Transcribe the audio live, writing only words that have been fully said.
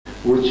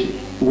which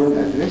will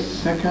address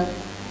second,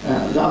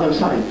 the other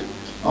side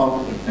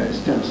of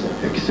stem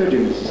cell,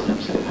 exogenous stem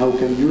cell. How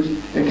can we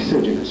use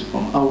exogenous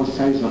from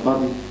outside the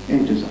body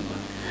into the body?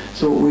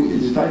 So we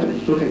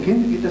decided to look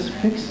again, it has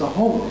fixed the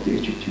whole of the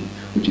HT,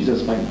 which is a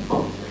spinal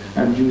cord,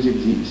 and using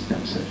the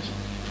stem cells.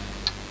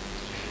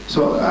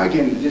 So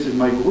again, this is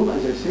my group,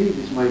 as I say,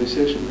 this is my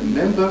research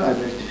member. I'd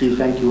like to say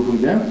thank you to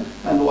them,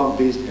 and we are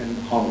based in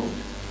Holland.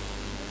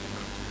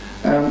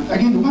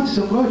 Again, what is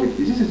the project?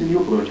 This is a new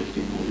project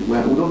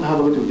where we don't have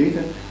a lot of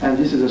data, and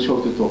this is a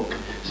short talk.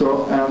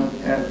 So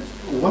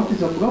what is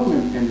the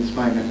problem in the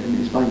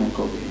spinal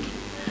cord injury?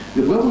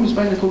 The problem in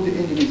spinal cord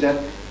injury is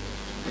that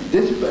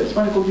this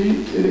spinal cord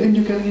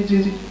injury can lead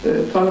to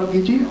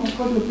paraplegia or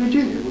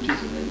quadriplegia, which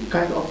is a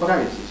kind of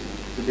paralysis.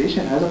 The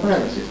patient has a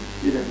paralysis,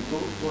 either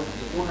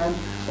one hand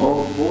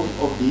or both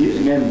of the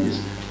members,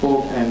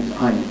 both and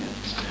hind.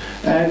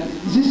 And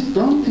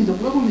the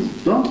problem is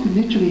don't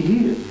literally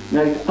heal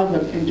like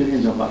other injuries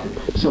in the body.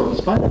 So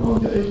spinal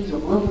cord injury is a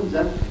problem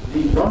that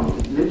they don't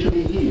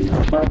literally heal,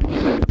 but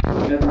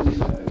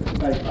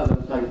like other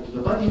types of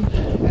the body.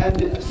 And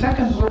the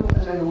second problem,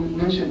 as I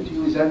mentioned to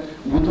you, is that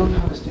we don't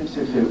have a stem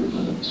cell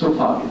therapy so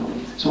far.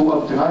 So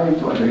we're trying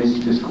to address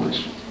this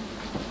question.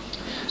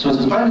 So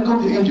the spinal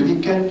cord injury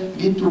can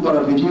lead to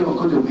paraplegia or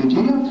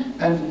quadriplegia,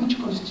 and which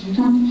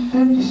constitute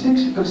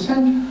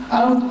 36%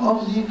 out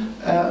of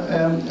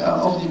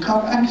the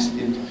car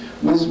accident,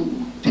 with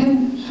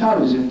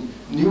 10,000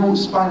 new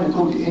spinal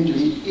cord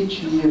injury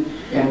each year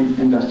in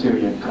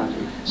industrial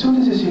country. So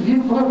this is a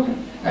severe problem,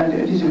 and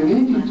it is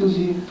related to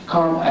the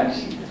car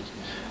accident.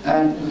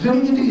 And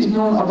very little is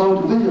known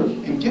about whether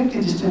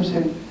injected stem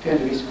cell can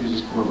rescue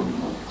this problem.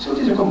 So it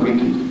is a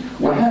complicated.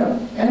 We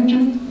have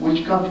injury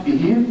which can't be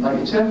healed by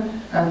itself,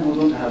 and we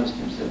don't have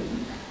stem cell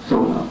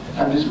thrown out.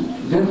 And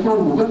therefore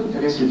we were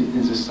interested in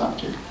this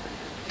subject.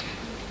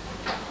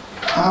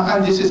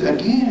 And this is a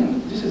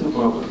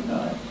problem.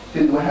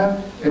 We have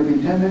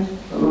epidemic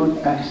road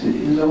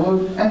accident in the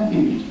world and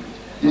in Egypt.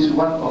 This is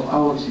one of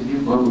our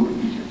severe problems in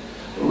Egypt.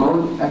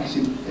 Road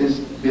accident is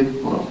a big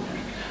problem.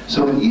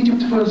 So in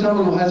Egypt, for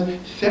example, we have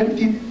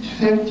 13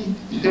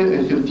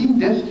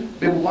 deaths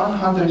per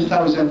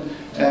 100,000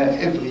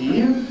 every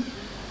year.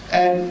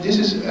 And this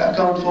is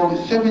account for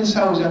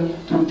 7,000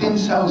 to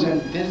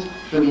 10,000 deaths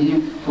per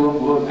year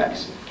from road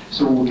accident.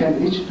 So we can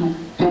reach to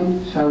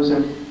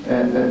 10,000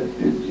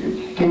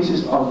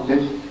 cases of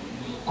death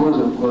because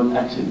of road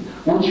accident,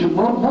 which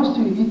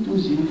mostly lead to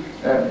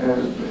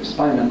the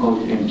spinal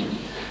cord injury.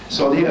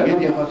 So they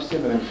already have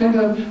several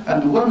figures,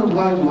 and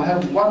worldwide we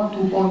have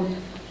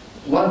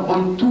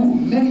 1.2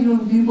 million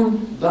people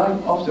die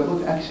of the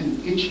road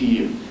accident each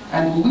year.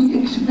 And we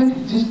expect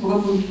this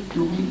problem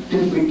to be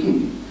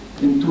deprecated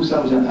in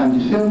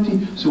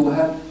 2030, so we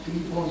have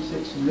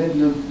 3.6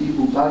 million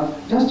people die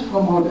just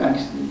from road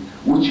accident,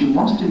 which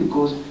mostly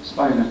cause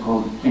spinal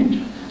cord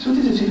injury. So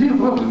this is a severe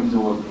problem in the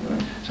world.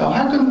 Right? So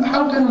how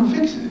can we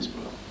fix this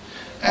problem?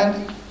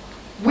 And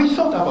we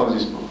thought about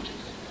this project.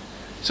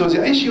 So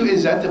the issue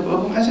is that the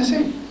problem, as I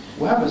say,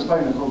 we have a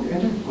spinal cord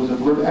injury because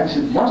of road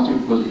accident, mostly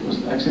because of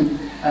road accident,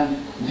 and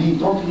they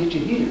don't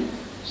literally heal.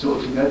 So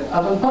if you get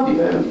other part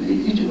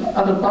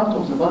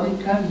of the body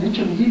can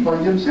literally heal by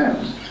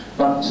themselves.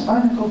 But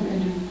spinal cord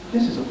injury,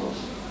 this is a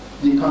problem.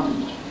 They can't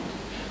literally.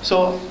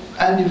 So,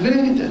 and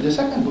the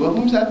second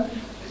problem is that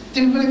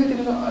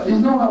is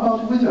known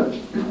about whether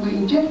if we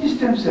inject the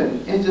stem cell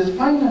in the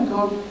spinal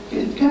cord,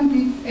 it can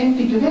be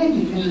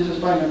integrated into the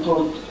spinal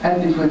cord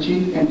and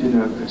differentiate into the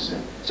nervous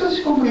cell. So it's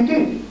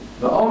complicated.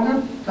 The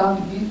organ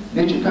can't be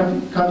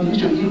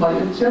literally by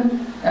itself,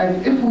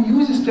 and if we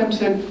use a stem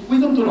cell, we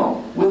don't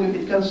know whether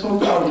it can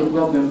solve out the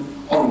problem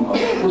or not,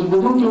 because we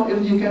don't know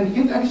if you can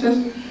get access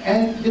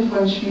and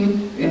differentiate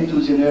into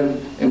the nerve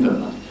in the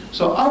blood.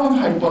 So our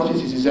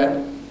hypothesis is that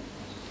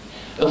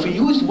if we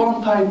use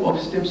one type of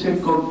stem cell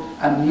called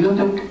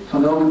amniotic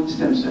fluid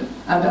stem cell,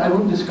 and I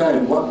will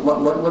describe what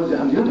the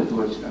amniotic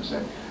fluid stem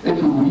cell. If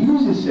we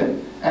use this cell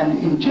and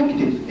inject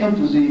it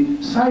into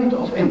the site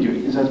of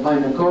injury in the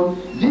spinal cord,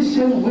 this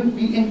cell will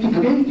be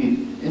integrated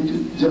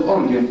into the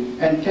organ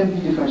and can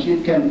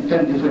differentiate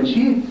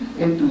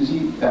into the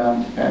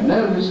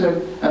nervous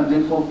cell, and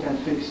therefore can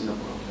fix the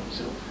problem.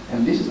 So,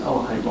 and this is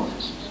our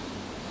hypothesis.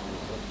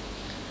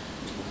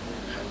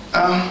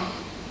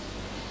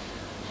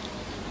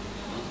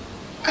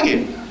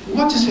 Again,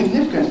 what is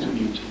significant to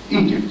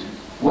Egypt?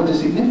 What is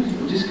significant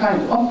to this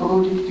kind of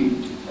project to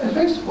Egypt?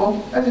 First of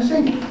all, as I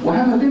say, we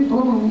have a big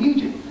problem in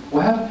Egypt.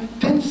 We have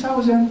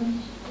 10,000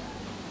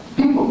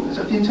 people,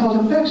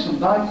 10,000 persons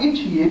die each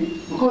year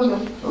because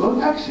of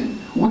road accident,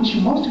 which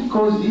must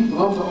cause the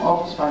problem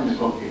of spinal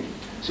cord injury.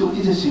 So it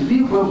is a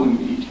severe problem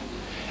in Egypt.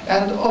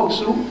 And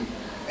also,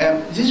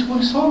 this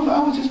will solve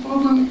this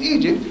problem in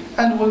Egypt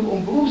and will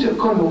improve the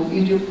economy of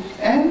Egypt,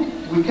 and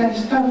we can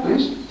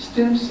establish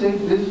stem cell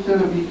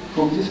therapy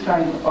for this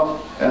kind of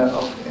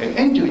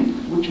injury,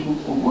 which will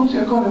improve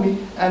the economy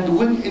and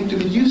will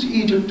introduce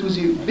Egypt to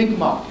the big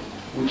market,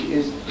 which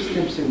is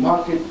stem cell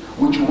market,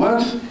 which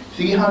worth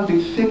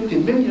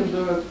 $350 million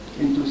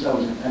in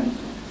 2020.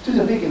 It is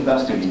a big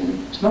industry.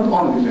 It's not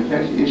only the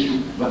health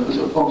issue, but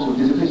also it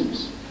is a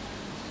business.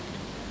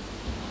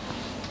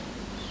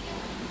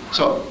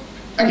 So,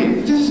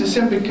 again, this is a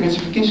simple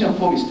classification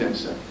for stem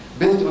cell,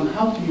 based on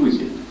how to use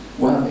it.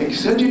 We have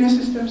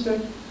exogenous stem cell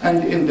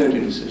and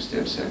endogenous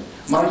stem cell.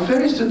 My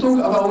first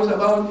talk was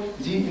about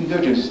the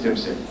endogenous stem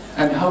cell,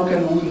 and how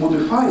can we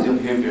modify the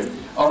behavior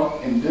of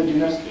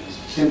endogenous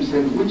stem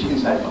cell, which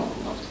inside our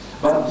body.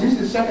 But this is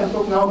the second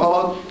talk now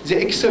about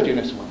the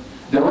exogenous one,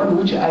 the one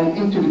which I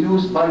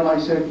introduced by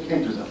myself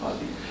into the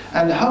body.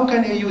 And how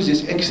can I use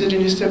this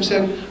exogenous stem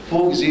cell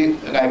for the,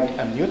 like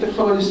amniotic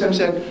fluid stem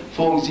cell,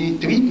 for the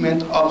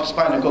treatment of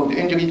spinal cord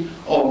injury,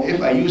 or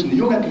if I use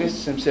neural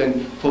crest stem cell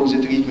for the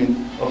treatment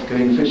of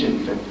craniofacial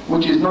defect,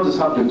 which is not the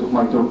subject of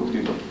my talk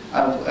today.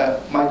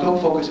 My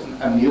talk focuses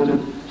on amniotic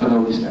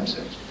fluid stem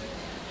cells.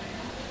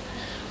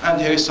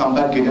 And here is some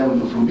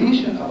background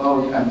information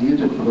about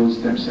amniotic fluid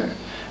stem cell.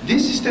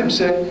 This stem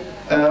cell,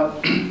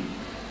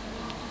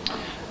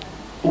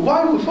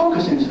 why we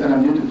focus on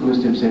amniotic fluid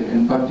stem cell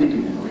in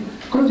particular?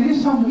 Because there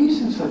is some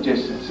recent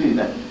suggestions say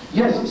that,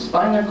 yes,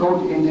 spinal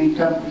cord injury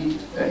can be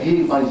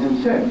healed by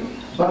themselves,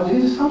 but there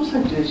is some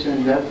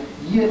suggestion that,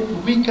 yeah,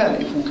 we can,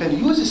 if we can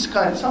use this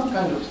some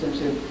kind of stem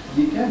cell,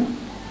 it can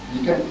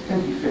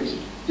be fixed.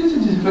 This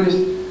is the first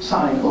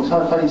sign or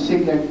first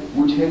signal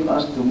which help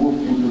us to move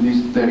into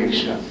this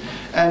direction.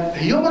 And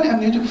human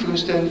amniotic fluid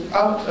stem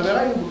are a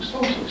reliable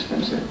source of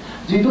stem cell.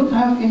 They don't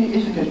have any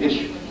ethical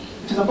issue.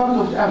 It is a part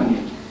of the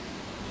amniote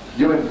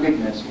during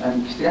pregnancy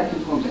and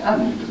extracted from the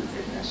amniote during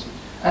pregnancy.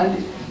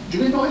 And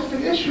there is no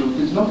ethical issue.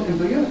 It is not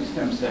embryonic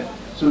stem cell,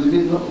 so there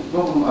is no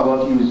problem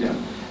about using them.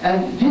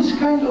 And this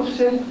kind of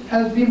cell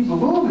has been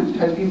proven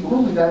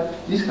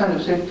that this kind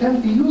of cell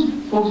can be used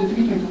for the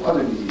treatment of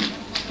other diseases,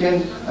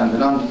 skin and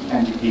lung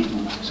and the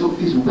kidney. So it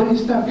is well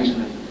established.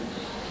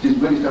 It is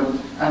well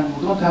established, and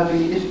we don't have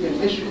any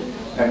ethical issue.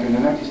 Like in the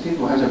United States,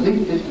 we have a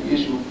big ethical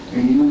issue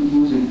in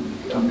using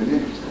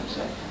embryonic stem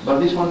cell. But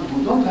this one,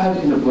 we don't have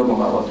any problem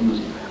about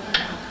using it.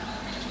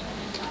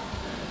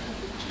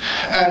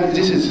 And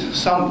this is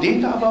some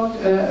data about,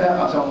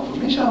 some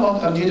information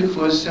about amniotic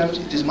fluid stem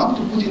cell. It is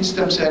multiprotein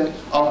stem cell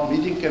of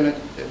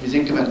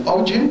mesenchymal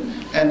origin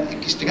and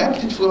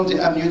extracted from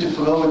the amniotic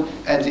fluid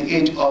at the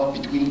age of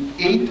between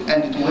 8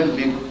 and 12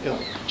 weeks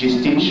of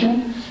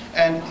gestation.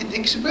 And it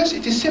is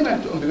similar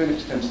to embryonic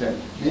stem cell.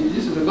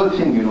 This is a good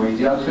thing,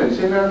 they are very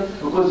similar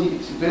because they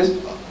express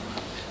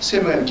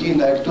similar gene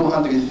like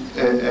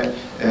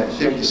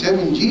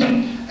 237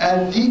 gene,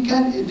 and they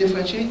can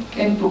differentiate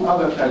into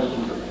other types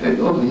of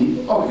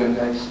organ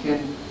like skin,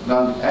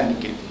 lung, and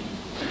kidney.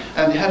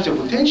 And they have the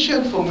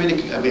potential for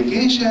medical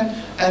application,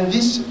 and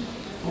this,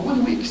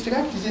 when we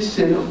extract this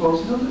cell, of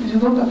course, you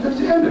don't affect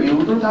the embryo,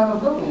 you don't have a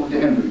problem with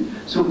the embryo.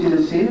 So it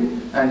is safe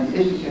and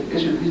ethical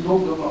issue, there is no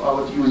problem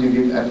about using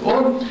it at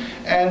all.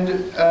 And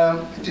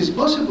it is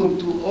possible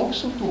to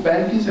also to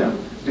bank them.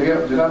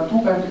 There are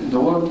 2 banks in the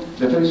world,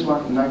 the first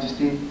one in the United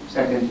States,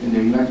 second in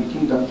the United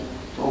Kingdom,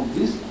 for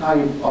this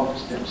type of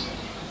stem cell.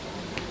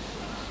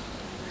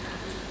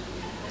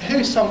 Here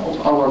is some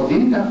of our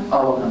data,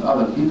 our and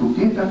other people's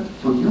data,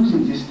 for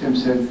using this stem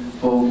cell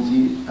for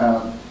the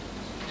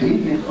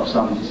treatment of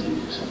some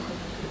diseases.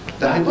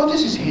 The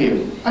hypothesis here,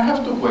 I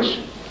have 2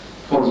 questions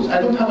for this. I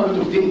don't have a lot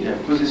of data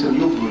because it's a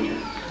new project,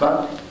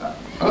 but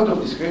a lot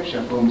of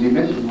description from the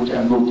method which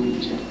I'm going to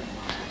use.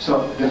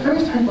 So the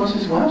first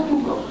hypothesis, we have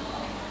 2 goals.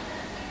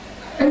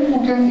 If we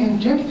can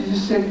inject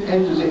this cell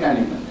into the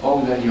animal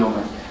or the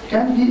human,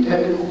 can we,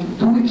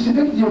 do we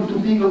expect them to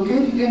be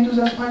located into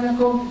the spinal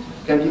cord?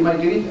 Can they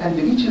migrate and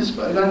reach the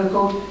spinal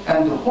cord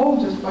and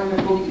hold the spinal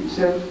cord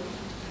itself?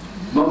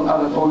 No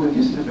other organ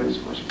is the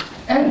first question.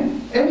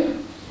 And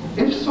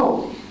if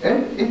so,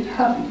 if it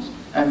happens,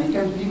 and they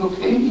can be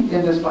located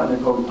in the spinal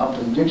cord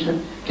after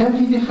injection, can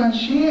we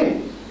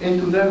differentiate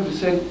into nerve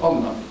cell or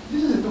not?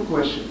 This is a good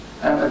question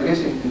I'm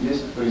addressing in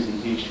this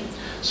presentation.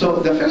 So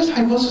the first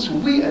hypothesis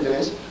we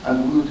address,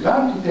 and we would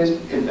try to test,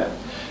 is that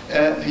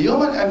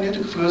human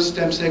amniotic fluid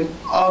stem cells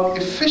are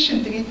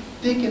efficiently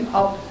taken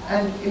up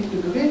and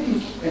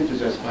integrated into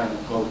the spinal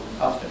cord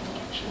after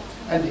injection.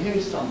 And here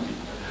is something.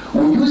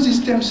 We use this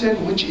stem cell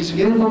which is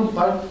labeled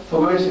by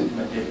fluorescent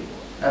material,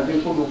 and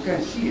therefore we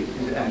can see it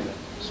in the animal,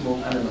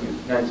 small animal,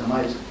 like the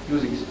mice,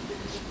 using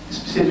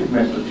specific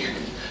method.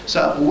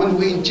 So when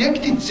we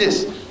injected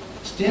this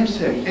stem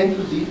cell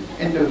into the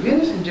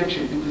intravenous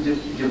injection into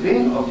the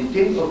vein of the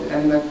tail of the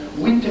animal,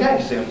 we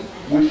track them,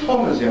 we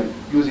follow them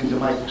using the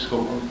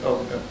microscope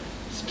of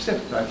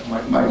specific type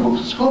of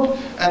microscope.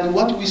 And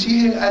what we see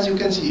here, as you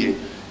can see here,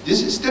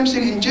 this is stem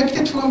cell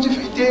injected from the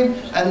tail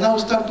and now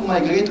start to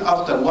migrate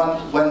after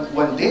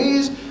one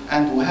days,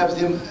 and we have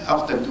them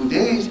after 2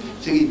 days,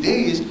 3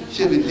 days,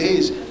 7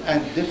 days,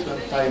 and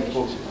different time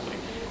courses.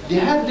 They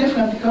have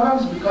different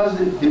colors because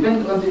they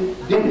depend on the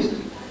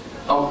density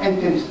or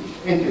intensity.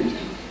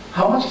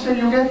 How much cell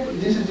you get?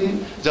 This is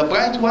the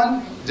bright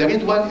one, the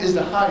red one is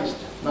the highest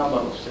number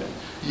of cells.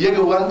 The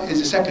yellow one is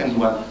the second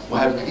one. We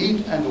have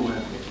green and we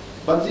have red.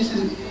 But this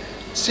is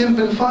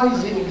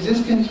simplifies the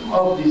existence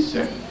of this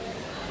cell.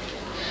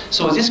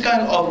 So this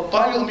kind of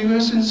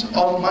bioimmunosenescence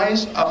of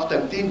mice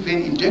after thin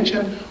vein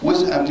injection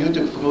with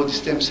amniotic fluid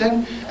stem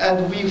cell,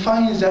 and we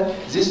find that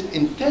this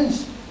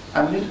intense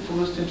amniotic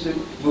fluid stem cell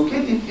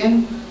located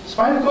in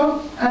spinal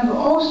cord and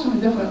also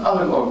in different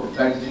other organs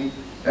like the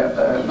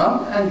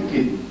lung and the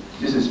kidney.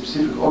 This is a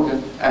specific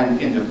organ and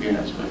in the brain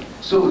as well.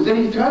 So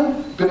they try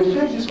to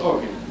perfect this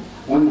organ.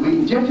 When we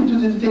inject into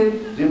the tail,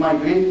 they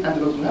migrate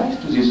and localize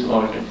to this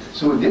organ.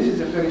 So this is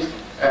the first.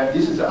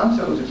 This is the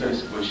answer of the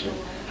first question.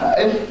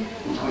 If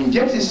we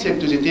inject this cell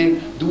to the tail,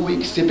 do we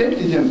expect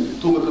them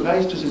to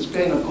localize to the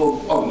spinal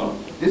cord or not?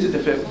 This is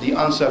the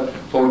answer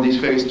for this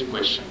first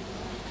question.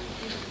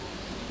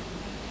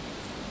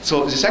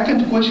 So the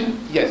second question,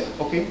 yes,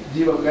 okay,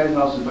 delocalize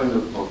now to the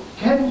spinal cord.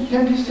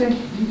 Can this cell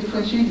be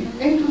differentiated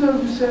into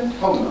the cell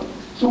or not?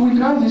 So we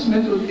try this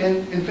method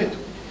in vitro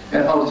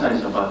and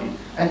outside the body.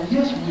 And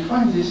yes, we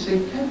find this cell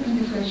can be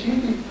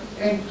differentiated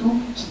into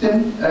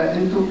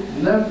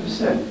nerve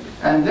cell.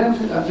 And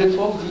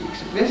therefore the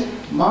express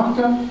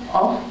marker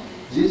of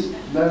this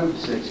nerve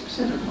cell,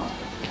 specific marker.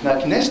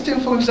 Like nestin,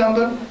 for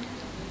example,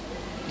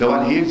 the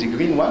one here, the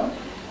green one,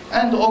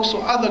 and also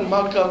other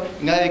marker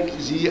like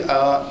the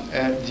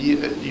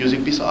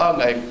using PCR,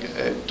 like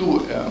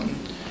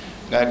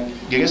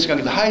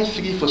the high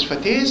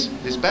 3-phosphatase,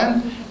 this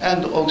band,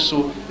 and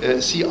also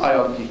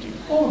CIRT.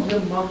 All of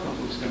them marker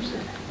for stem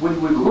cell.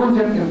 When we grow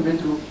them in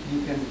vitro,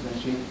 you can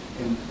differentiate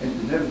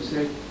in the nerve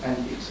cell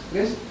and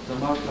express the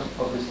marker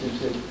of the stem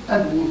cell,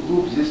 and we'll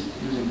group this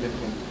using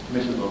different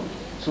methodology.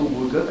 So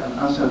we'll get an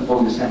answer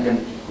for the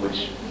second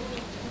question.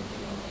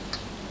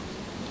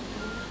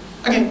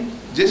 Again,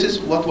 this is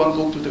what we're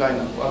going to try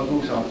now. We'll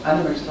do some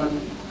animal study,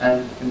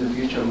 and in the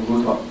future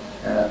we'll go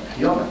to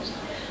human study.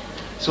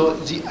 So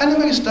the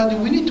animal study,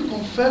 we need to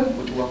confirm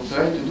what we're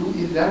trying to do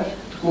is that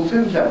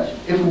confirm that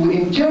if we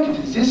inject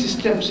this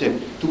stem cell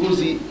through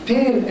the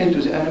tail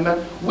into the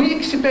animal, we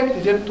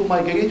expect them to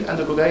migrate and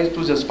localize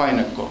to the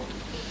spinal cord.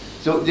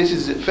 So this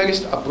is the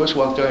first approach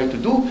we are trying to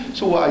do.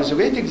 So we are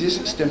isolating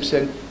this stem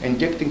cell,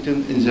 injecting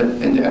them in the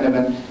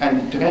animal,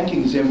 and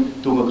tracking them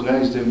to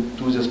localize them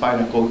to the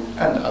spinal cord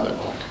and other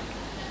organs.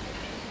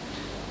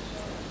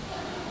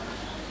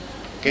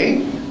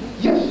 Okay?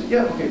 Yes,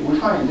 yeah, okay, we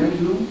find them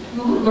to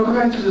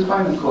localize to the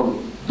spinal cord.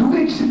 Do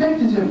we expect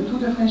them to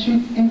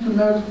differentiate into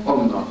nerve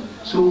or not?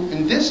 So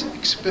in this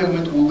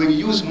experiment, we will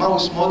use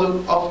mouse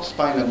model of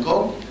spinal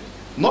cord,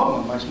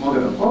 normal mouse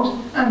model of course,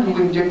 and we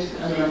will inject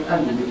the animal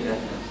and we will treat them.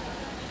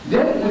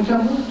 Then we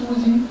can move to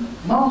the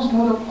mouse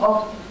model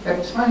of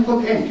spinal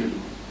cord injury.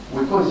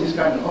 We cause this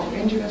kind of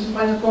injury in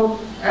spinal cord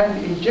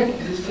and inject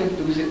this cell to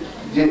the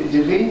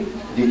vein,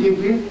 the tail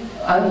vein,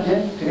 and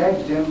then track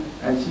them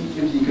and see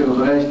if they can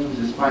localize to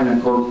the spinal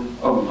cord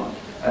or not,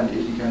 and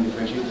if they can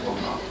differentiate or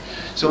not.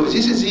 So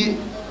this is the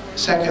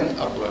second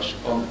approach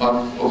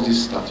of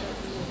this study.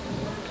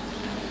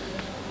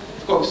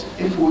 Of course,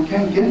 if we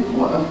can get, if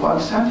we are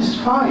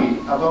satisfied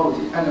about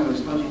the animal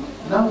study,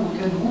 now we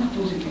can move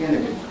to the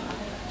clinical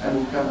and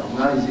we can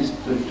apply this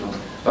to the human.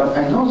 But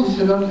I know this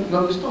is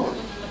not story,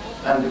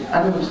 and the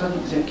animal study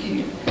is a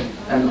key.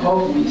 And how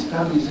do we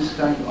establish this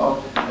kind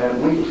of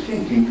way of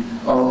thinking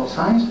of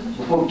science?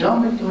 Before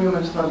jumping to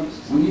human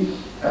studies, we need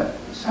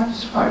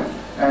satisfied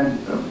and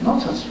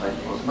not satisfied,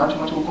 but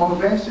much more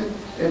convincing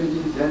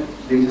evidence that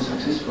there is a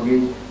success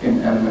rate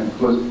in animal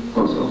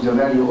because of the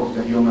value of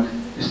the human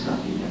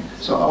study.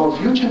 So our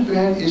future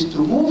plan is to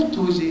move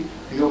to the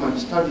human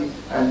study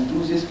and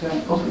do this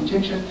kind of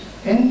injection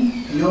in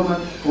human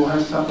who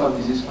has suffered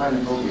with this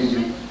spinal cord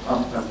injury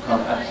after car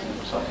accident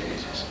or something like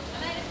this.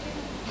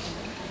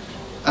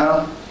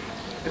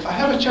 If I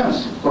have a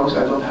chance, of course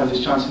I don't have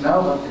this chance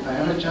now, but if I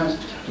have a chance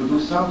to do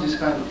this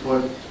kind of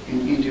work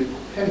in Egypt,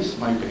 here is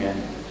my plan.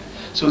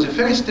 So the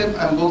first step,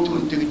 I'm going to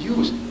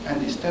introduce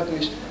and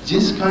establish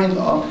this kind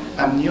of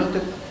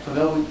amniotic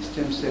fluid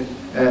stem cell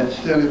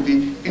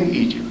therapy in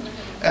Egypt.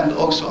 And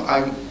also,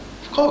 I'm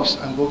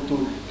going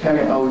to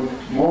carry out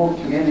more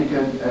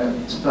clinical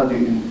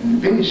study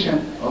in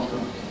patient, of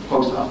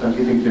course, after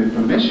getting the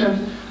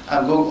permission.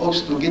 I'm going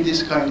also to get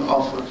this kind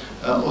of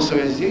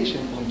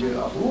authorization from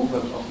the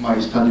approval of my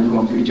study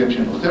from the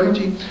Egyptian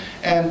authority.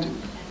 And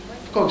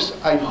of course,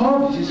 I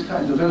hope this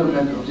kind of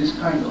development of this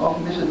kind of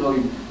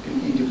methodology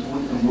in Egypt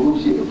will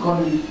improve the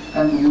economy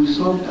and will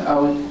sort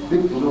out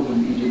big problem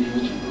in Egypt,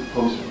 which will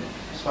cause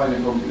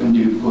spinal cord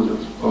injury because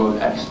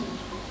of accident.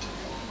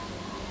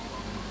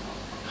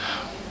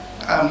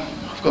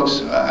 Of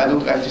course, I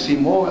don't like to say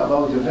more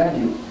about the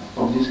value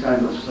of this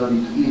kind of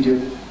study to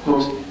Egypt. Of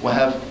course, we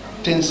have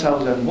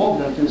more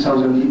than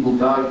 10,000 people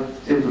die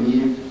every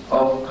year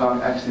of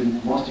car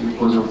accident, mostly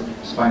because of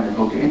spinal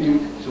cord injury.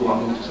 So we're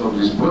going to solve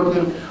this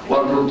problem.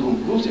 We're going to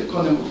improve the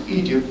economy of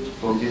Egypt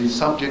for this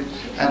subject,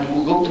 and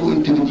we're going to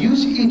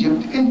introduce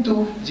Egypt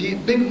into the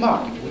big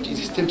market, which is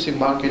the stem cell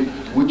market,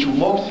 which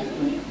worth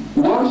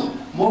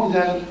more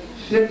than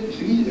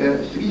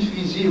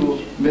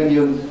 $330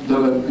 million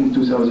in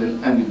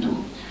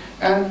 2002.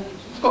 And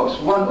of course,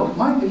 one of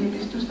my dreams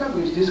is to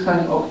establish this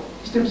kind of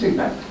stem cell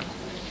bank,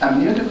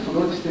 amniotic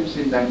fluid stem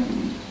cell bank in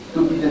Egypt.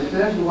 to be the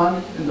third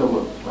one in the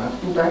world. We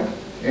have two banks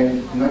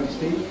in the United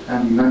States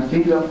and the United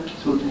Kingdom,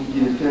 so to be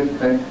the third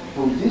bank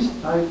for this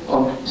type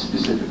of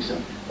specific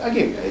cell.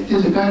 Again, it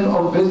is a kind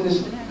of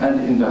business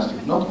and industry,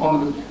 not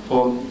only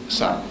for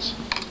science.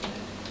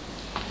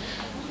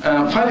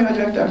 Finally, I'd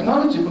like to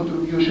acknowledge the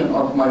contribution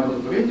of my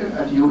collaborator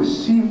at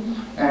USC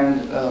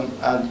and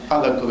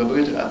other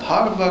collaborators at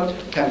Harvard,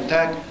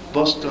 Caltech,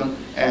 Boston,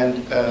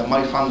 and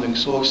my funding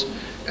source.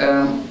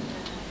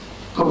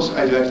 Of course,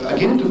 I'd like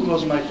again to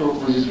close my talk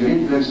with this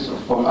great verses of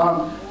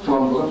Quran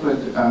from Prophet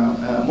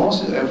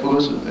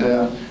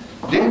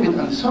David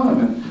and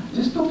Solomon.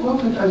 These two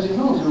prophets, as you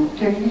know, they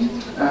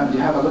kings, they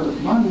have a lot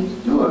of money,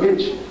 they are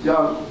rich, they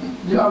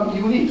are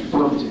unique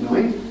prophets in a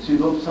way, so you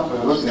don't suffer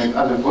a lot like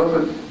other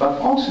prophets, but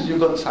also you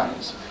got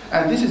science.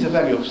 And this is the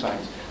value of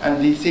science.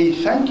 And they say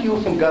thank you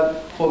from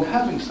God for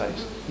having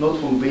science, not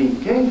from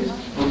being kings,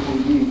 not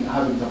from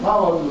having the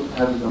power, not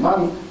having the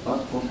money,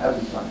 but for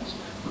having science.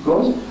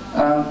 Because,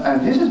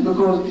 and this is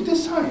because it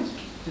is science.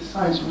 It is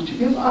science which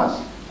gives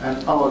us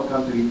and our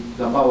country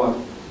the power,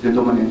 the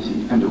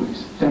dominancy, and the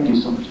ways. Thank you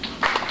so much.